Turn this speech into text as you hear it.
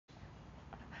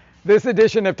This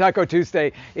edition of Taco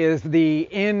Tuesday is the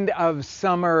end of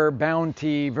summer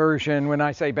bounty version. When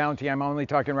I say bounty, I'm only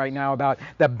talking right now about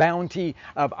the bounty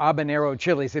of habanero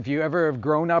chilies. If you ever have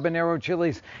grown habanero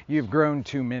chilies, you've grown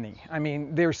too many. I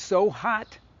mean, they're so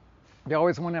hot. You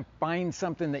always want to find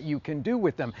something that you can do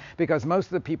with them because most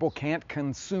of the people can't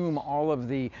consume all of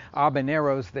the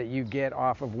habaneros that you get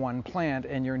off of one plant,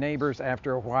 and your neighbors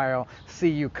after a while see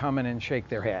you coming and shake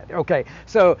their head. Okay,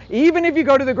 so even if you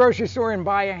go to the grocery store and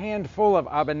buy a handful of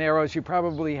habaneros, you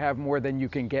probably have more than you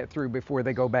can get through before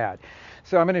they go bad.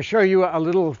 So I'm going to show you a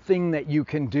little thing that you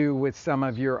can do with some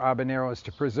of your habaneros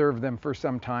to preserve them for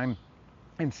some time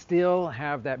and still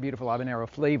have that beautiful habanero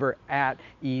flavor at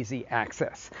easy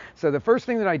access. So the first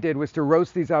thing that I did was to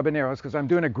roast these habaneros because I'm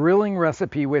doing a grilling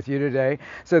recipe with you today.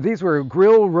 So these were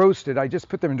grill roasted. I just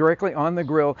put them directly on the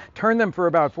grill, turned them for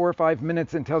about 4 or 5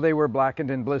 minutes until they were blackened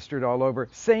and blistered all over.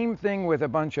 Same thing with a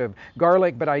bunch of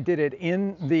garlic, but I did it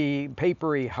in the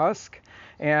papery husk.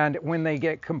 And when they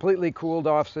get completely cooled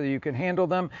off so you can handle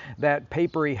them, that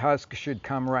papery husk should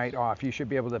come right off. You should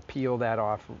be able to peel that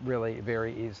off really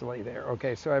very easily there.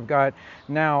 Okay, so I've got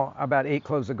now about 8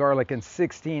 cloves of garlic and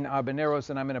 16 habaneros,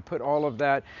 and I'm going to put all of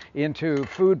that into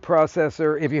food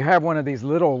processor. If you have one of these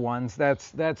little ones,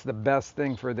 that's the best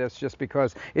thing for this, just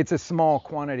because it's a small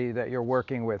quantity that you're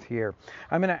working with here.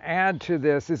 I'm going to add to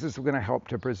this is going to help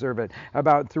to preserve it,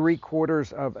 about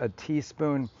 3/4 of a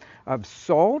teaspoon of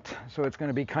salt. So it's going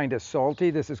to be kind of salty.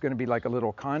 This is going to be like a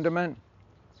little condiment.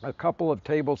 A couple of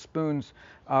tablespoons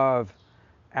of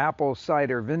apple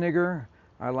cider vinegar.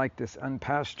 I like this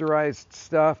unpasteurized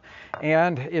stuff.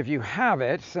 And if you have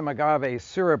it, some agave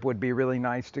syrup would be really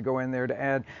nice to go in there to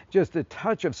add just a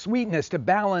touch of sweetness to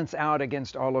balance out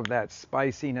against all of that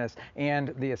spiciness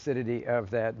and the acidity of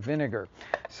that vinegar.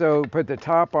 So put the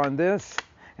top on this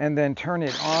and then turn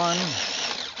it on.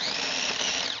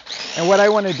 And what I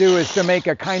want to do is to make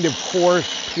a kind of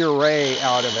coarse puree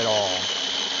out of it all.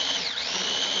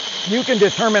 You can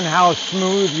determine how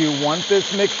smooth you want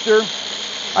this mixture.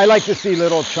 I like to see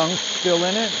little chunks still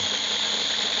in it.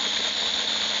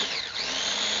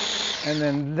 And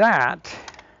then that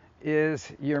is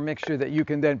your mixture that you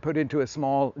can then put into a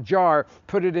small jar,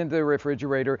 put it into the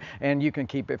refrigerator, and you can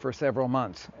keep it for several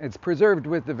months. It's preserved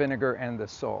with the vinegar and the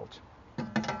salt.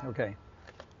 Okay.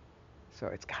 So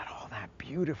it's got all that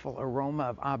beautiful aroma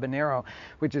of habanero,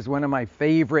 which is one of my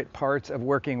favorite parts of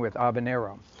working with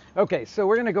habanero. Okay, so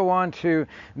we're going to go on to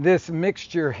this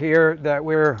mixture here that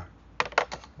we're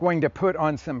going to put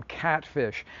on some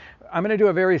catfish. I'm going to do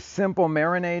a very simple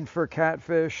marinade for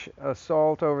catfish,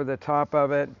 salt over the top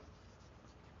of it,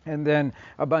 and then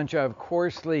a bunch of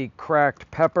coarsely cracked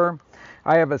pepper.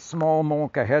 I have a small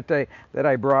molcajete that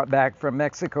I brought back from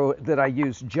Mexico that I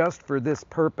use just for this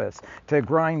purpose, to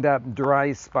grind up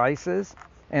dry spices.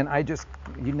 And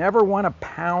you never want to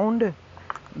pound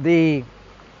the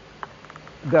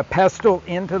pestle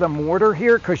into the mortar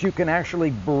here because you can actually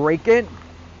break it.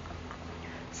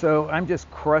 So I'm just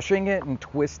crushing it and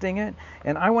twisting it.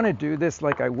 And I want to do this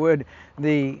like I would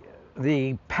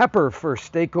the pepper for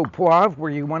steak au poivre,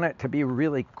 where you want it to be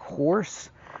really coarse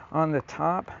on the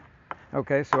top.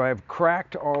 Okay, so I've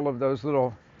cracked all of those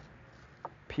little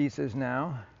pieces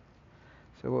now.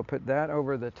 So we'll put that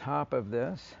over the top of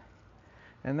this.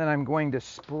 And then I'm going to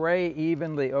spray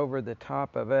evenly over the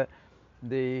top of it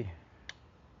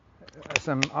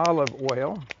some olive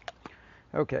oil.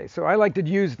 Okay, so I like to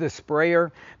use the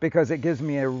sprayer because it gives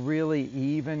me a really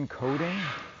even coating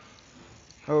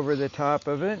over the top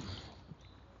of it.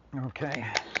 Okay.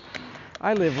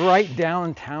 I live right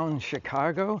downtown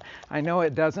Chicago. I know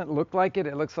it doesn't look like it.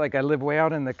 It looks like I live way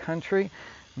out in the country,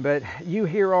 but you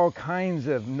hear all kinds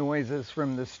of noises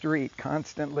from the street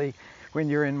constantly when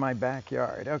you're in my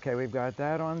backyard. Okay, we've got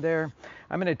that on there.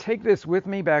 I'm going to take this with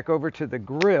me back over to the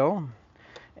grill,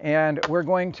 and we're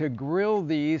going to grill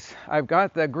these. I've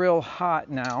got the grill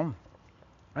hot now.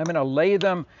 I'm going to lay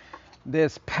them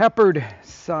this peppered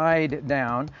side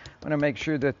down. I'm going to make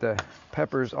sure that the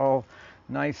pepper's all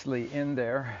nicely in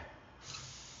there.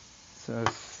 So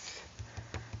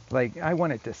like I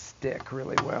want it to stick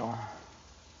really well.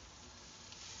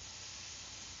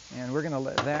 And we're going to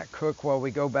let that cook while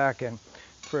we go back and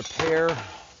prepare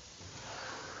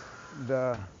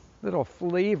the little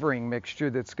flavoring mixture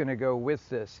that's going to go with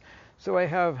this. So I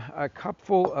have a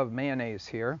cupful of mayonnaise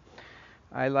here.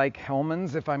 I like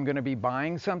Hellmann's if I'm going to be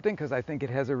buying something because I think it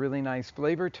has a really nice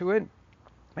flavor to it.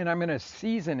 And I'm going to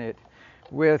season it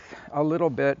with a little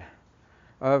bit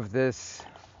of this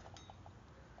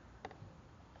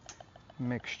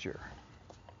mixture.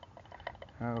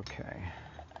 Okay,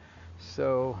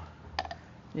 so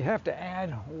you have to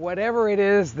add whatever it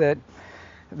is that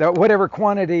whatever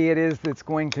quantity it is that's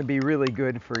going to be really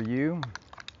good for you.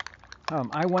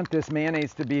 I want this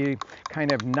mayonnaise to be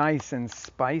kind of nice and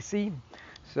spicy,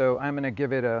 so I'm going to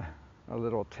give it a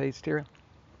little taste here.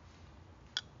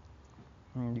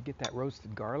 And you get that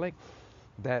roasted garlic,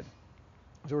 that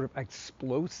sort of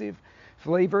explosive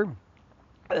flavor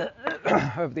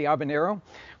of the habanero,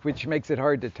 which makes it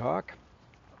hard to talk.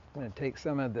 I'm going to take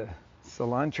some of the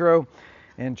cilantro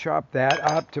and chop that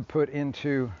up to put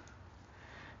into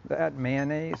that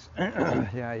mayonnaise.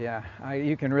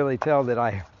 You can really tell that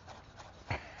I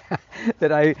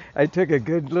I took a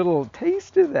good little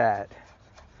taste of that.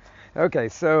 Okay,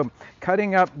 so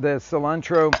cutting up the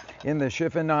cilantro in the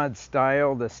chiffonade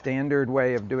style, the standard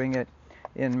way of doing it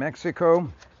in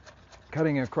Mexico,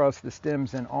 cutting across the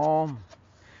stems and all.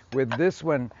 With this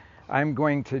one, I'm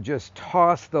going to just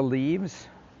toss the leaves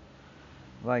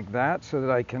like that so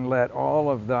that I can let all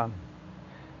of the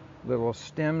little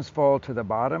stems fall to the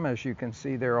bottom. As you can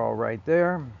see, they're all right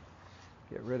there.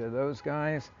 Get rid of those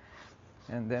guys.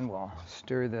 And then we'll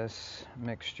stir this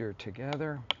mixture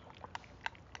together.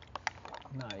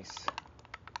 Nice.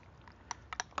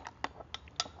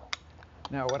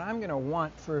 Now what I'm going to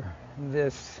want for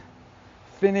this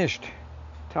finished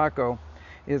taco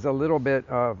is a little bit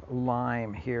of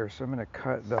lime here. So I'm going to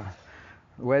cut the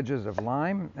wedges of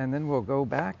lime, and then we'll go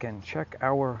back and check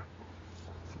our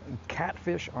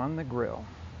catfish on the grill.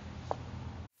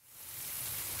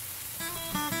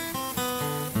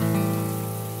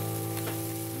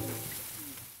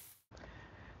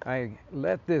 I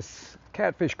let this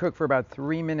catfish cook for about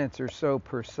 3 minutes or so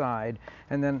per side,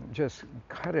 and then just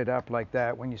cut it up like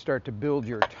that when you start to build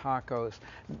your tacos.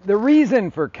 The reason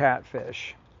for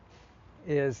catfish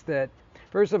is that,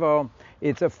 first of all,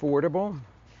 it's affordable.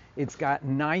 It's got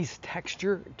nice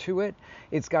texture to it.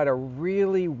 It's got a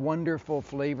really wonderful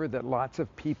flavor that lots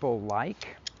of people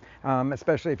like,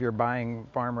 especially if you're buying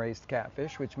farm-raised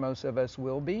catfish, which most of us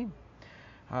will be.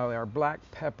 Our black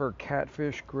pepper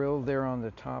catfish grilled there on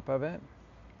the top of it.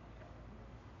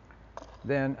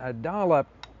 Then a dollop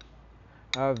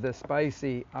of the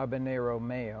spicy habanero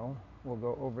mayo will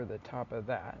go over the top of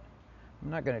that. I'm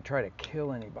not going to try to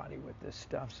kill anybody with this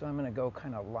stuff, so I'm going to go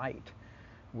kind of light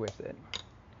with it.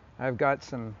 I've got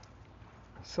some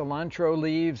cilantro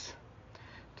leaves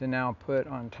to now put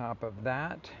on top of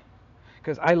that,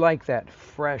 because I like that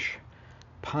fresh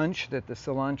punch that the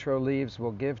cilantro leaves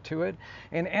will give to it.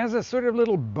 And as a sort of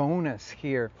little bonus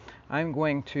here, I'm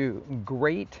going to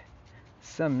grate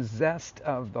some zest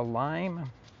of the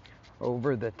lime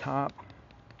over the top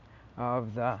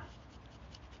of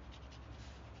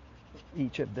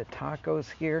each of the tacos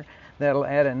here. That'll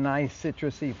add a nice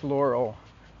citrusy floral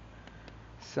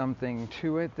something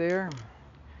to it there.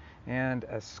 And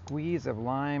a squeeze of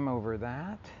lime over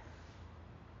that.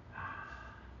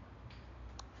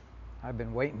 I've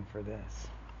been waiting for this.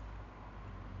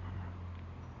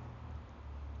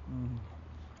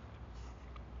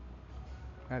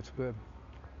 That's good.